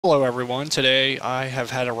Hello everyone, today I have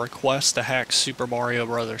had a request to hack Super Mario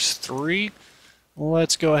Bros. 3.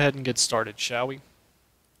 Let's go ahead and get started, shall we?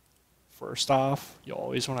 First off, you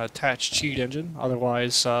always want to attach Cheat Engine,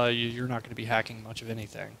 otherwise you're not going to be hacking much of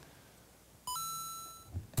anything.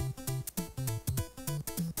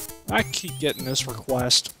 I keep getting this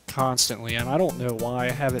request constantly, and I don't know why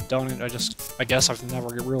I haven't done it. I guess I've never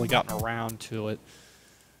really gotten around to it.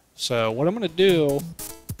 So what I'm going to do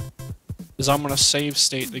is I'm going to save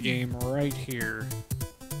state the game right here.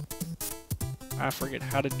 I forget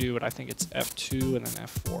how to do it. I think it's F2 and then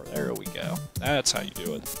F4. There we go. That's how you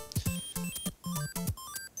do it.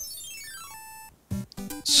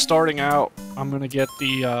 Starting out, I'm going to get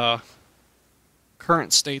the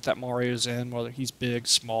current state that Mario's in, whether he's big,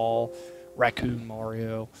 small, raccoon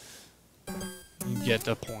Mario. You get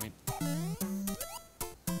the point.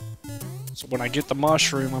 So when I get the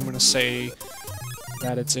mushroom, I'm going to say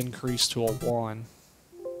that it's increased to a 1.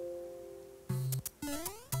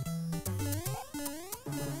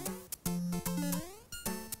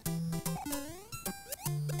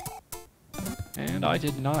 And I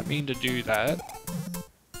did not mean to do that,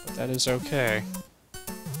 but that is okay.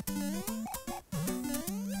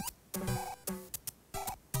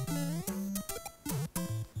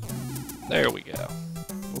 There we go.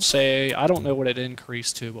 We'll say, I don't know what it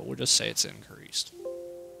increased to, but we'll just say it's increased.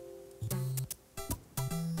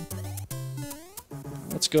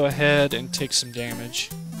 Let's go ahead and take some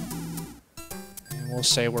damage. And we'll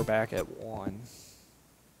say we're back at 1.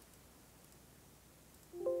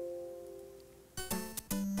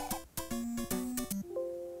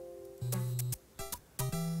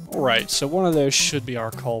 Alright, so one of those should be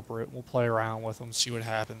our culprit. We'll play around with them, see what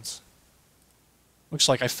happens. Looks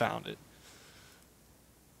like I found it.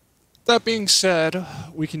 That being said,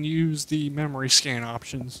 we can use the memory scan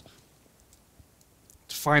options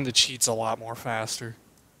to find the cheats a lot more faster.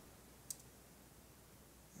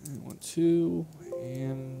 1, 2,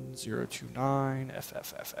 and 0, 2, 9,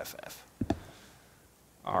 FFFFF.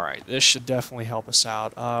 Alright, this should definitely help us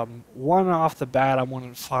out. One off the bat I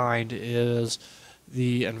want to find is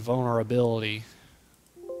the invulnerability.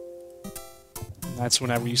 And that's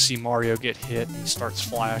whenever you see Mario get hit and he starts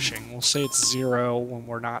flashing. We'll say it's 0 when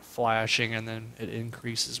we're not flashing, and then it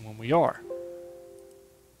increases when we are.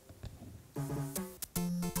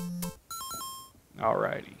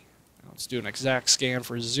 Alrighty. Now let's do an exact scan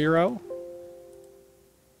for 0.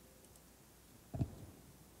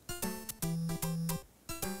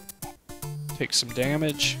 Take some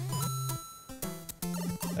damage.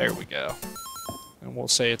 There we go. And we'll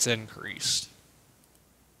say it's increased.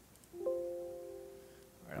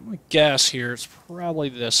 Alright, I'm going to guess here it's probably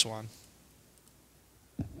this one.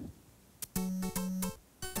 And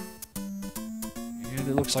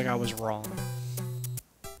it looks like I was wrong.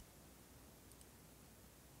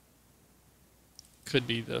 Could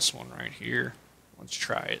be this one right here. Let's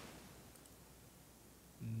try it.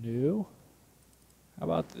 No. How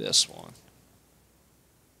about this one?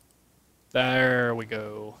 There we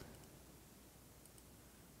go.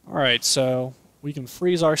 Alright, so we can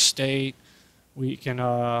freeze our state. We can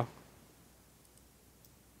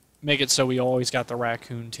make it so we always got the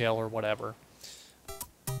raccoon tail or whatever.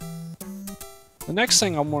 The next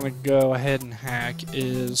thing I want to go ahead and hack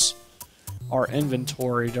is our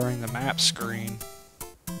inventory during the map screen.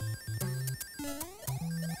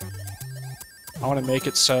 I want to make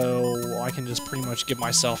it so I can just pretty much give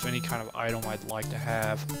myself any kind of item I'd like to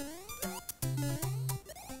have.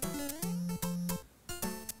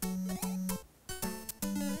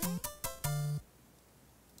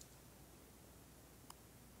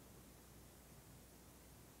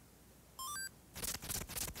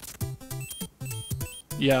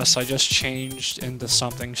 Yes, I just changed into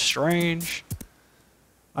something strange.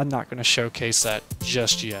 I'm not going to showcase that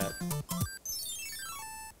just yet.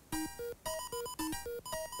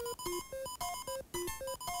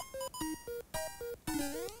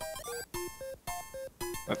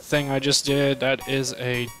 That thing I just did, that is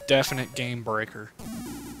a definite game breaker.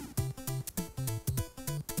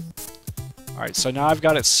 Alright, so now I've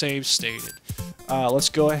got it save stated. Let's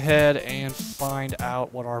go ahead and find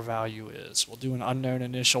out what our value is. We'll do an unknown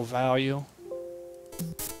initial value.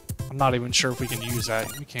 I'm not even sure if we can use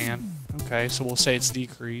that. We can. Okay, so we'll say it's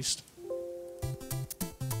decreased.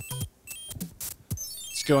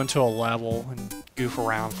 Let's go into a level and goof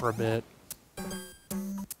around for a bit.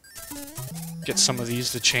 Get some of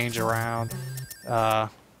these to change around on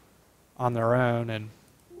their own and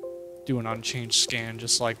do an unchanged scan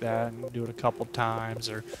just like that and do it a couple times,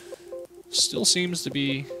 or still seems to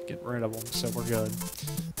be getting rid of them, so we're good.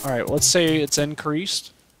 Alright, let's say it's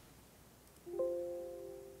increased.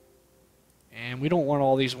 And we don't want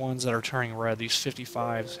all these ones that are turning red. These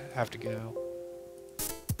 55s have to go.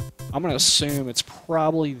 I'm going to assume it's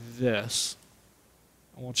probably this.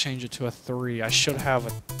 And we'll change it to a 3. I should have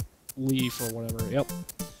a leaf or whatever. Yep.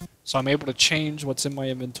 So I'm able to change what's in my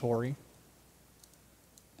inventory.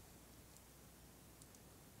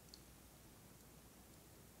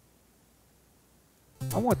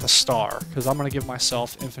 I want the star, because I'm going to give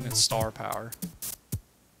myself infinite star power.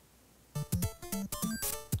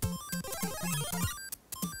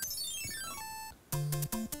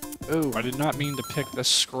 Oh, I did not mean to pick this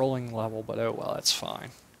scrolling level, but oh well, that's fine.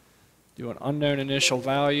 Do an unknown initial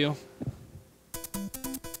value.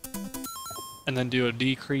 And then do a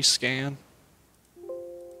decrease scan.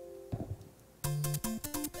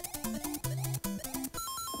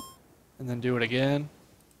 And then do it again.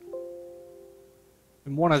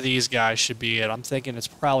 And one of these guys should be it. I'm thinking it's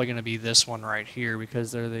probably going to be this one right here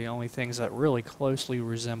because they're the only things that really closely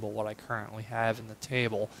resemble what I currently have in the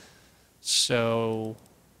table. So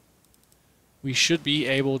we should be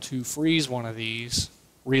able to freeze one of these,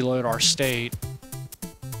 reload our state.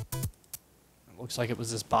 It looks like it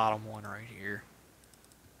was this bottom one right here.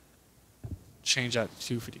 Change that to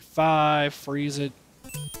 255, freeze it.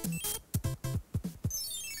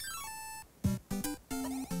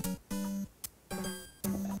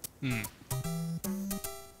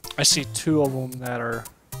 I see 2 of them that are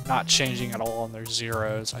not changing at all and they're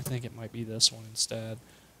zeros. I think it might be this one instead.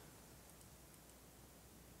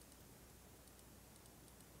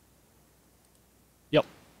 Yep.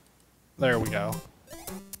 There we go.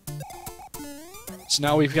 So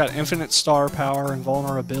now we've got infinite star power and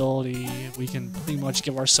vulnerability. We can pretty much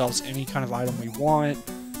give ourselves any kind of item we want.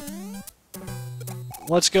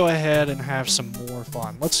 Let's go ahead and have some more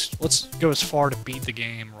fun. Let's go as far to beat the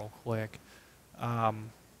game real quick.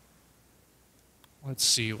 Let's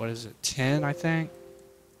see, what is it? 10, I think?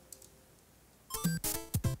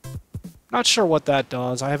 Not sure what that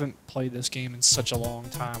does. I haven't played this game in such a long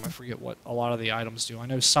time. I forget what a lot of the items do. I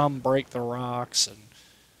know some break the rocks, and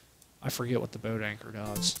I forget what the boat anchor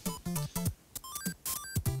does.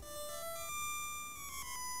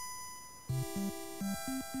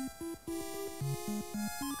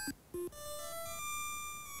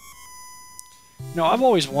 No, I've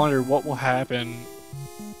always wondered what will happen,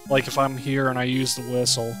 like if I'm here and I use the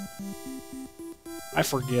whistle. I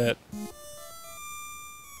forget.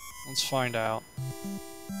 Let's find out.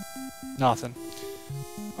 Nothing.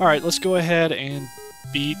 Alright, let's go ahead and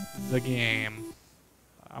beat the game.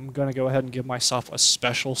 I'm gonna go ahead and give myself a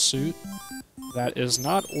special suit that is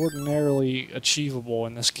not ordinarily achievable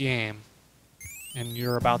in this game, and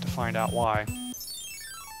you're about to find out why.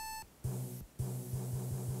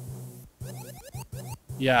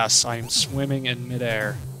 Yes, I'm swimming in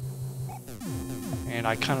midair. And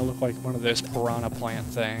I kind of look like one of those piranha plant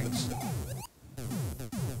things.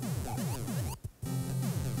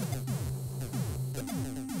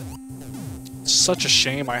 It's such a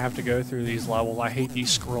shame I have to go through these levels. I hate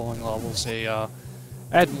these scrolling levels. They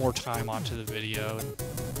add more time onto the video. And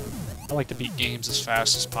I like to beat games as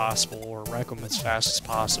fast as possible, or wreck them as fast as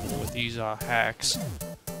possible with these hacks.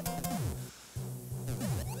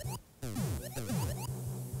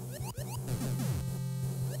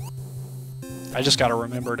 I just gotta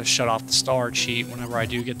remember to shut off the star cheat whenever I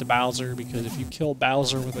do get to Bowser, because if you kill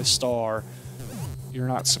Bowser with a star, you're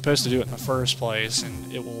not supposed to do it in the first place,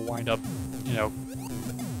 and it will wind up, you know,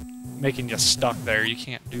 making you stuck there. You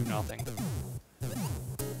can't do nothing.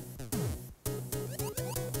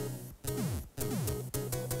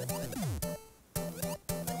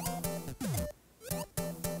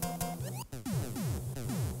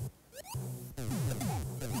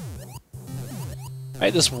 I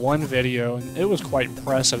had this one video, and it was quite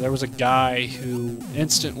impressive. There was a guy who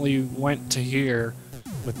instantly went to here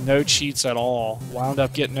with no cheats at all, wound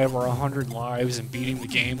up getting over 100 lives and beating the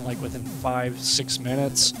game like within 5-6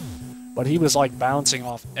 minutes. But he was like bouncing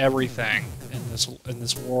off everything in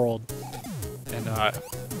this world, and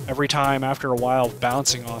every time after a while of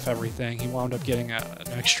bouncing off everything, he wound up getting an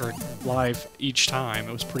extra life each time.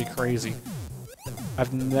 It was pretty crazy.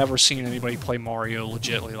 I've never seen anybody play Mario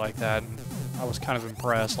legitly like that. And I was kind of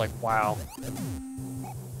impressed, like, wow.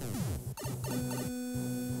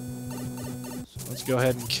 So let's go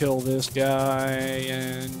ahead and kill this guy,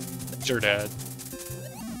 and you're dead.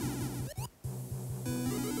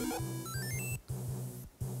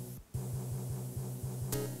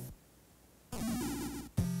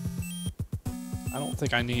 I don't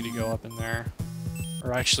think I need to go up in there.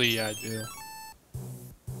 Or actually, yeah, I do.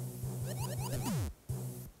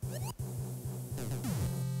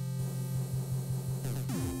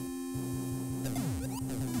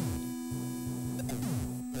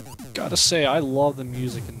 gotta say, I love the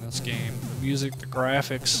music in this game. The music, the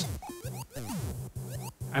graphics.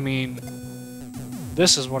 I mean,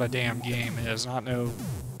 this is what a damn game is, not no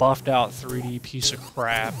buffed out 3D piece of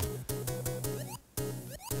crap.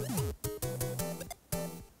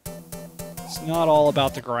 It's not all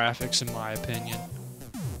about the graphics, in my opinion.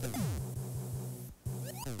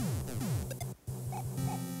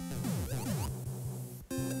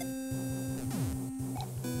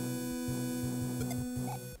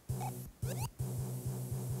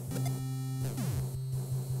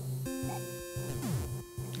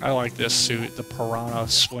 I like this suit, the Piranha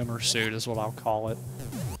swimmer suit is what I'll call it.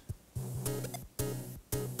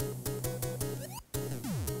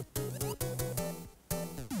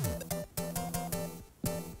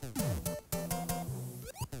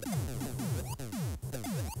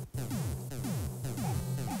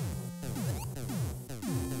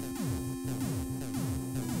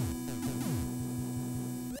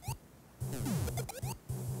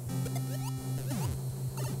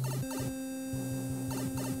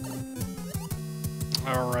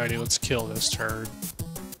 Alrighty, let's kill this turd.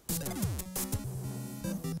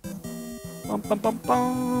 Bum, bum, bum,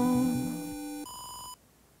 bum.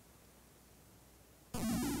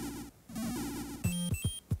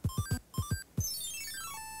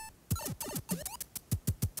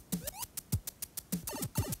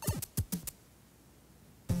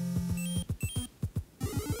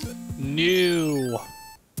 New.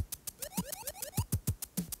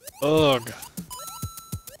 Ugh.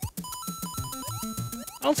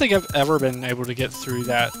 I don't think I've ever been able to get through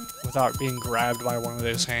that without being grabbed by one of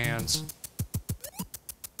those hands.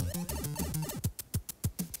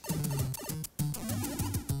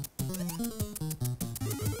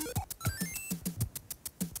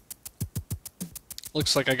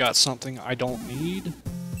 Looks like I got something I don't need.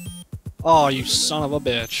 Oh, you son of a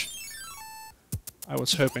bitch. I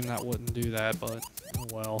was hoping that wouldn't do that, but oh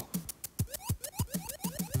well.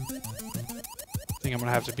 I think I'm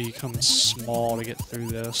gonna have to become small to get through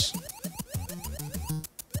this.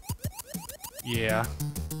 Yeah.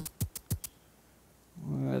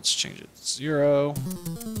 Let's change it to 0,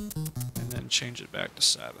 and then change it back to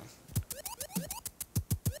 7.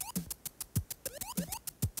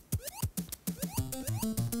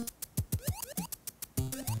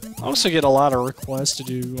 I also get a lot of requests to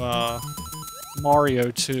do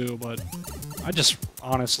Mario 2, but I just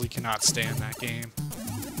honestly cannot stand that game.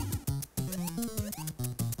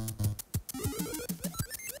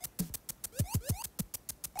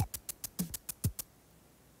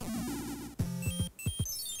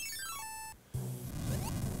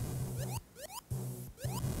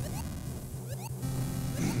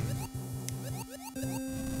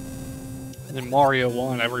 And then Mario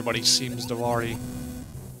 1, everybody seems to have already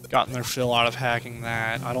gotten their fill out of hacking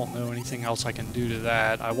that. I don't know anything else I can do to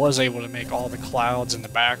that. I was able to make all the clouds in the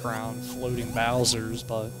background floating Bowsers,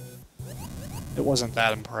 but it wasn't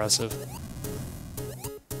that impressive.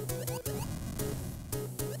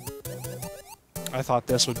 I thought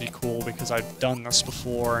this would be cool because I've done this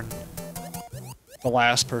before, and the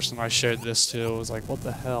last person I showed this to was like, what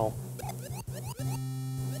the hell?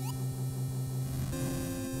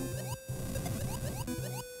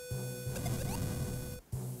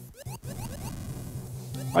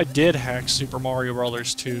 I did hack Super Mario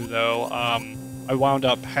Bros. 2, though. I wound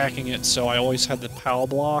up hacking it so I always had the POW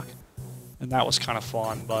block, and that was kind of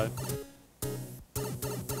fun, but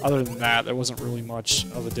other than that, there wasn't really much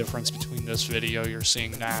of a difference between this video you're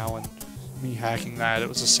seeing now and me hacking that. It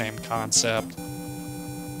was the same concept.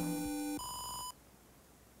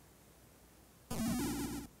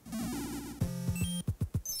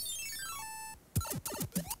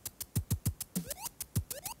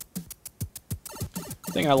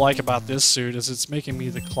 The thing I like about this suit is it's making me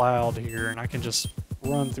the Cloud here, and I can just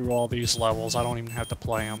run through all these levels. I don't even have to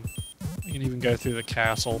play them. I can even go through the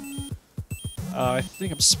castle. I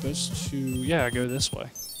think I'm supposed to, yeah, go this way.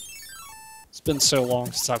 It's been so long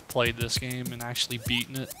since I've played this game and actually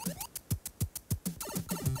beaten it.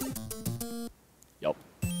 Yup.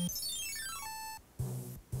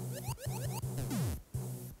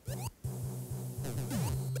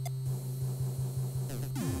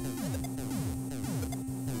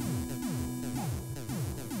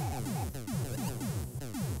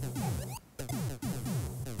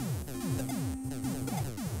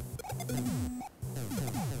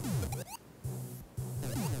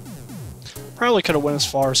 Probably could have went as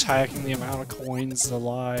far as hacking the amount of coins, the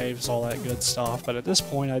lives, all that good stuff, but at this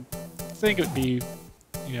point I think it would be,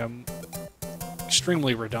 you know,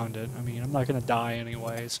 extremely redundant. I mean, I'm not going to die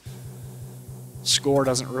anyways. Score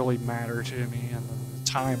doesn't really matter to me, and the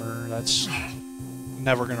timer, that's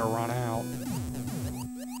never going to run out.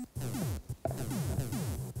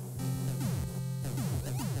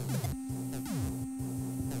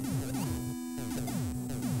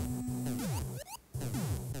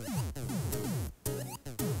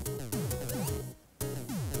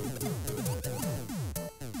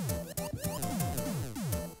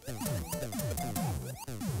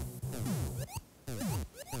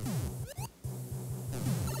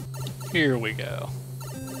 Here we go.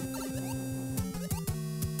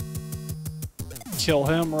 Kill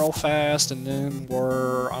him real fast, and then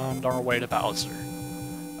we're on our way to Bowser.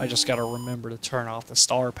 I just gotta remember to turn off the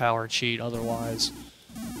star power cheat, otherwise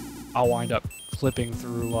I'll wind up clipping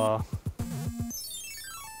through, well,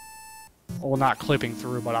 not clipping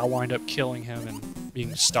through, but I'll wind up killing him and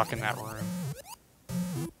being stuck in that room.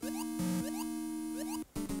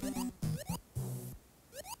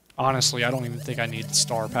 Honestly, I don't even think I need the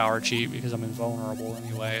star power cheat because I'm invulnerable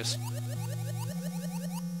anyways.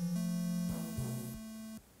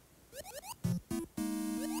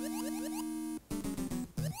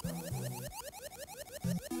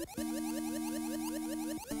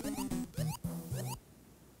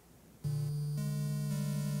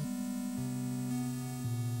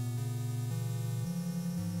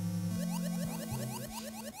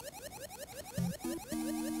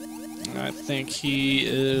 I think he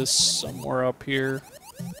is somewhere up here.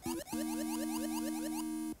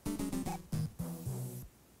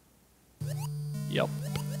 Yep.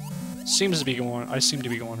 Seems to be going, I seem to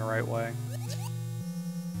be going the right way.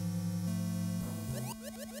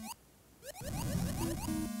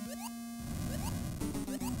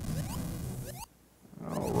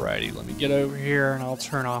 Alrighty, let me get over here and I'll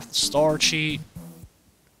turn off the star cheat.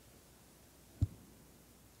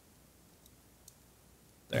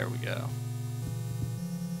 There we go.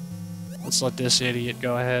 Let's let this idiot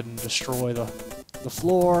go ahead and destroy the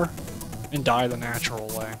floor and die the natural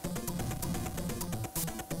way.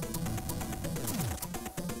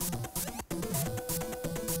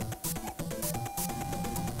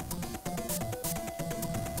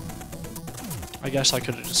 I guess I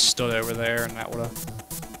could have just stood over there and that would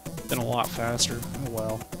have been a lot faster. Oh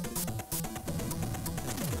well.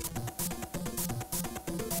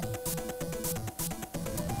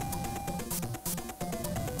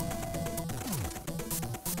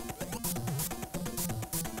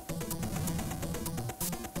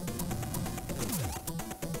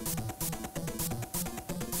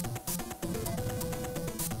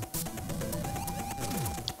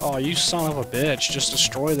 Oh, you son of a bitch, just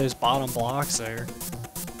destroy those bottom blocks there.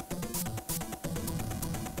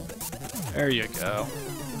 There you go.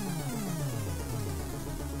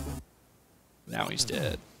 Now he's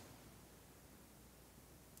dead.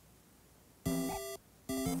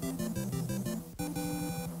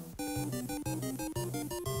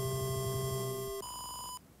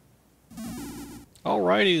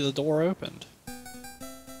 Alrighty, the door opened.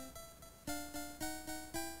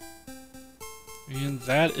 And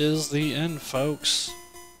that is the end, folks.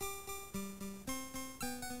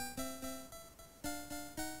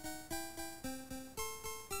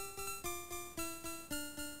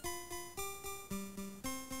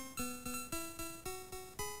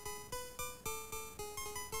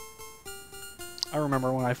 I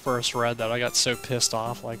remember when I first read that, I got so pissed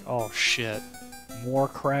off, like, oh shit, more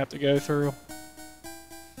crap to go through.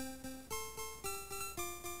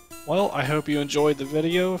 Well, I hope you enjoyed the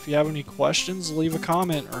video. If you have any questions, leave a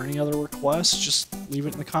comment, or any other requests, just leave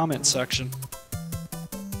it in the comment section.